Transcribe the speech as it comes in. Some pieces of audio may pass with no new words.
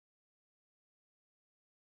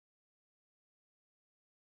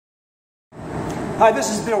Hi,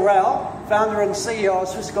 this is Bill Rao, founder and CEO of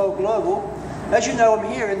Swiss Gold Global. As you know,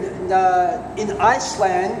 I'm here in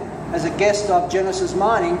Iceland as a guest of Genesis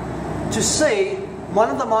Mining to see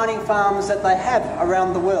one of the mining farms that they have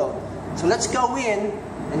around the world. So let's go in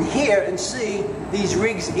and hear and see these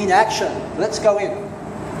rigs in action. Let's go in.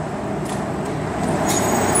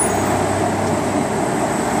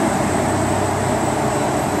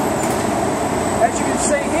 As you can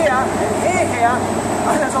see here and here,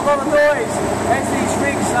 there's a lot of noise as these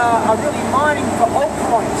rigs are really mining for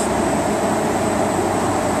altcoins.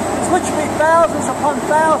 There's literally thousands upon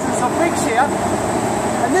thousands of rigs here,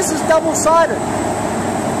 and this is double-sided.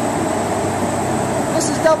 This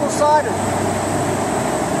is double-sided.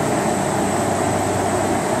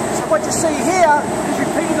 So what you see here is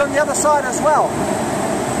repeated on the other side as well,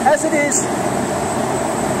 as it is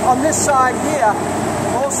on this side here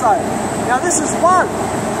also. Now this is one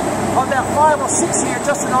of about 5 or 6 here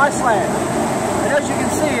just in Iceland, and as you can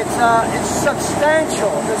see, it's substantial.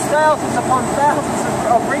 There's thousands upon thousands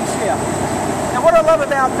of rigs here. Now what I love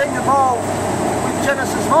about being involved with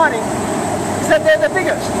Genesis Mining is that they're the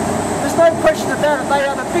biggest. There's no question about it. They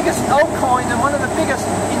are the biggest altcoin and one of the biggest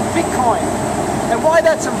in Bitcoin. And why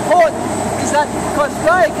that's important is that because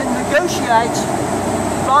they can negotiate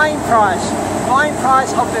buying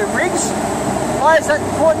price of their rigs. Why is that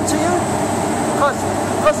important to you?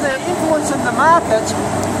 Because their influence in the market,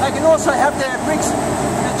 they can also have their rigs,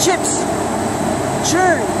 the chips,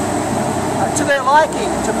 tuned to their liking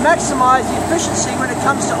to maximize the efficiency when it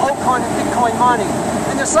comes to altcoin and Bitcoin mining.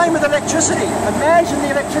 And the same with electricity. Imagine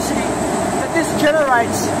the electricity that this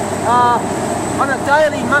generates on a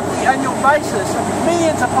daily, monthly, annual basis,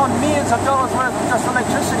 millions upon millions of dollars worth of just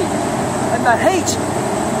electricity. And the heat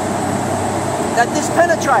that this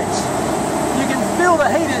penetrates, you can feel the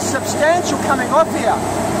heat is substantial coming off here.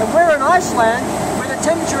 And we're in Iceland, where the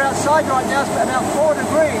temperature outside right now is about 4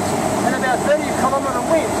 degrees and about 30-kilometer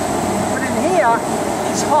winds. But in here,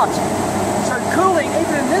 it's hot. So cooling,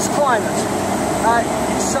 even in this climate,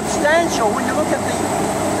 is substantial. When you look at the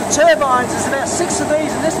turbines, there's about 6 of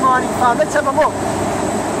these in this mining farm. Let's have a look.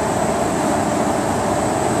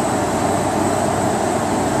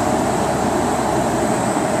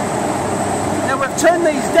 Now we've turned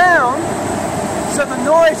these down so the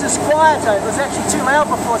noise is quieter. It was actually too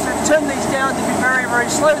loud before, so we've turned these down to be very,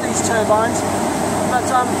 very slow, these turbines. But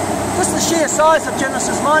just the sheer size of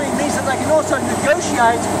Genesis Mining means that they can also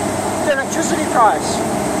negotiate the electricity price.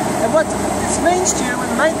 And what this means to you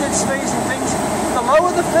with maintenance fees and things, the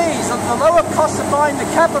lower the fees, the lower cost of buying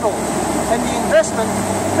the capital and the investment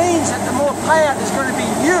means that the more payout is going to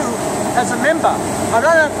be you as a member. I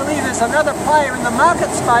don't believe there's another player in the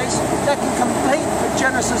market space that can compete with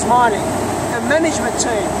Genesis Mining. The management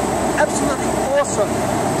team, absolutely awesome,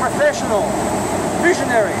 professional,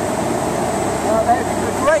 visionary. They have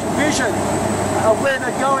a great vision of where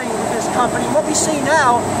they're going with this company. What we see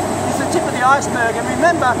now is the tip of the iceberg. And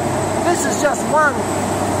remember, this is just one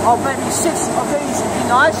of maybe 6 of these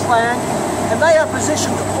in Iceland, and they are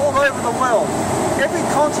positioned all over the world. Every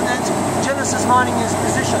continent, Genesis Mining is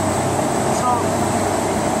positioned. So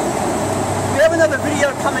we have another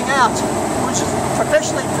video coming out, which is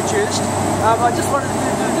professionally produced. I just wanted to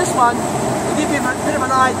do this one to give you a bit of an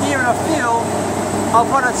idea and a feel of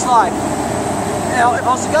what it's like. Now, if I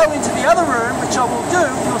was to go into the other room, which I will do,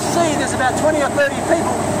 you'll see there's about 20 or 30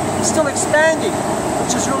 people still expanding,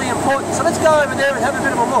 which is really important. So let's go over there and have a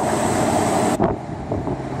bit of a look.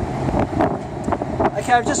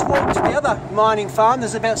 Okay, I've just walked to the other mining farm.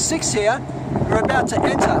 There's about 6 here. We're about to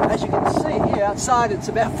enter. As you can see here outside, it's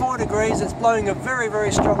about 4 degrees. It's blowing a very, very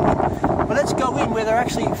strong wind. But let's go in where they're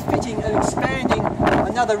actually fitting and expanding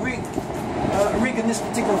another rig in this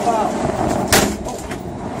particular farm.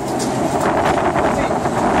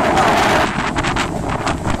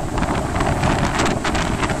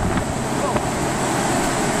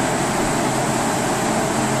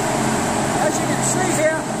 As you can see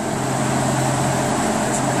here,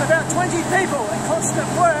 there's about 20 people in constant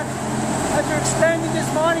work as they're expanding this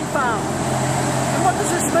mining farm. And what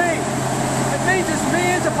does this mean? It means there's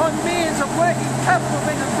millions upon millions of working capital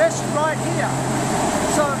being invested right here.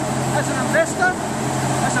 So, as an investor,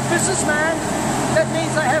 as a businessman, that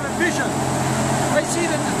means they have a vision. They see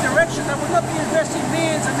that the direction that will not be investing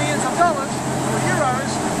millions and millions of dollars or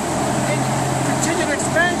euros in continued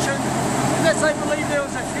expansion unless they believe there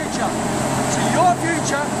was a future. So your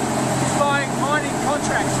future is buying mining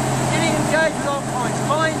contracts, getting engaged with altcoins,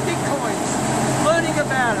 buying Bitcoins, learning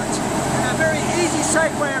about it. And a very easy,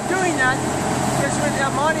 safe way of doing that is with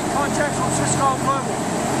our mining contracts on Swiss Gold Global.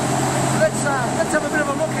 Let's have a bit of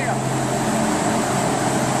a look here.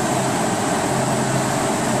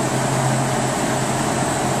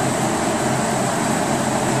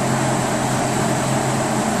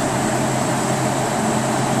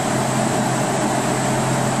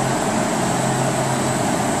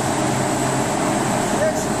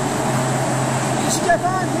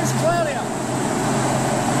 Stefan, here's Claudia.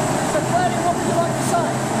 So Claudia, what would you like to say?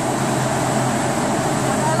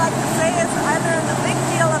 What I like to say is I learned a big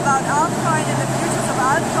deal about altcoin and the futures of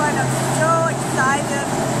altcoin. I'm so excited.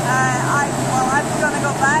 I'm going to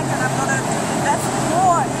go back and I'm going to invest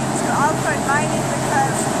more into altcoin mining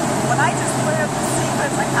because when I just learned the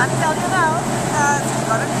secrets, I can't tell you now because you've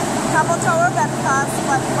got to come to our webcast,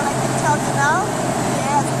 but what I can tell you now,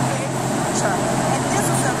 there's a big future. And this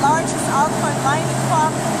is the largest altcoin mining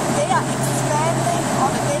farm. They are expanding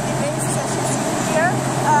on a daily basis, as you see here.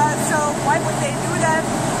 So why would they do that?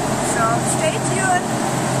 So stay tuned.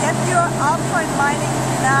 Get your altcoin mining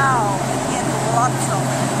now. Get lots of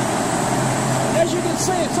it. As you can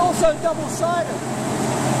see, it's also double-sided.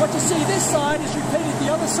 What you see this side is repeated the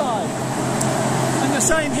other side. And the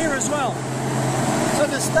same here as well. So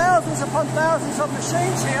there's thousands upon thousands of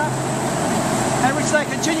machines here, and which they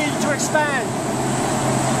continue to expand.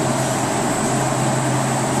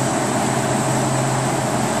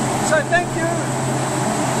 So thank you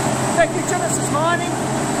Genesis Mining.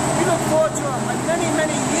 We look forward to many,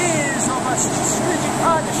 many years of a strategic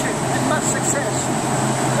partnership and much success.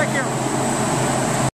 Thank you.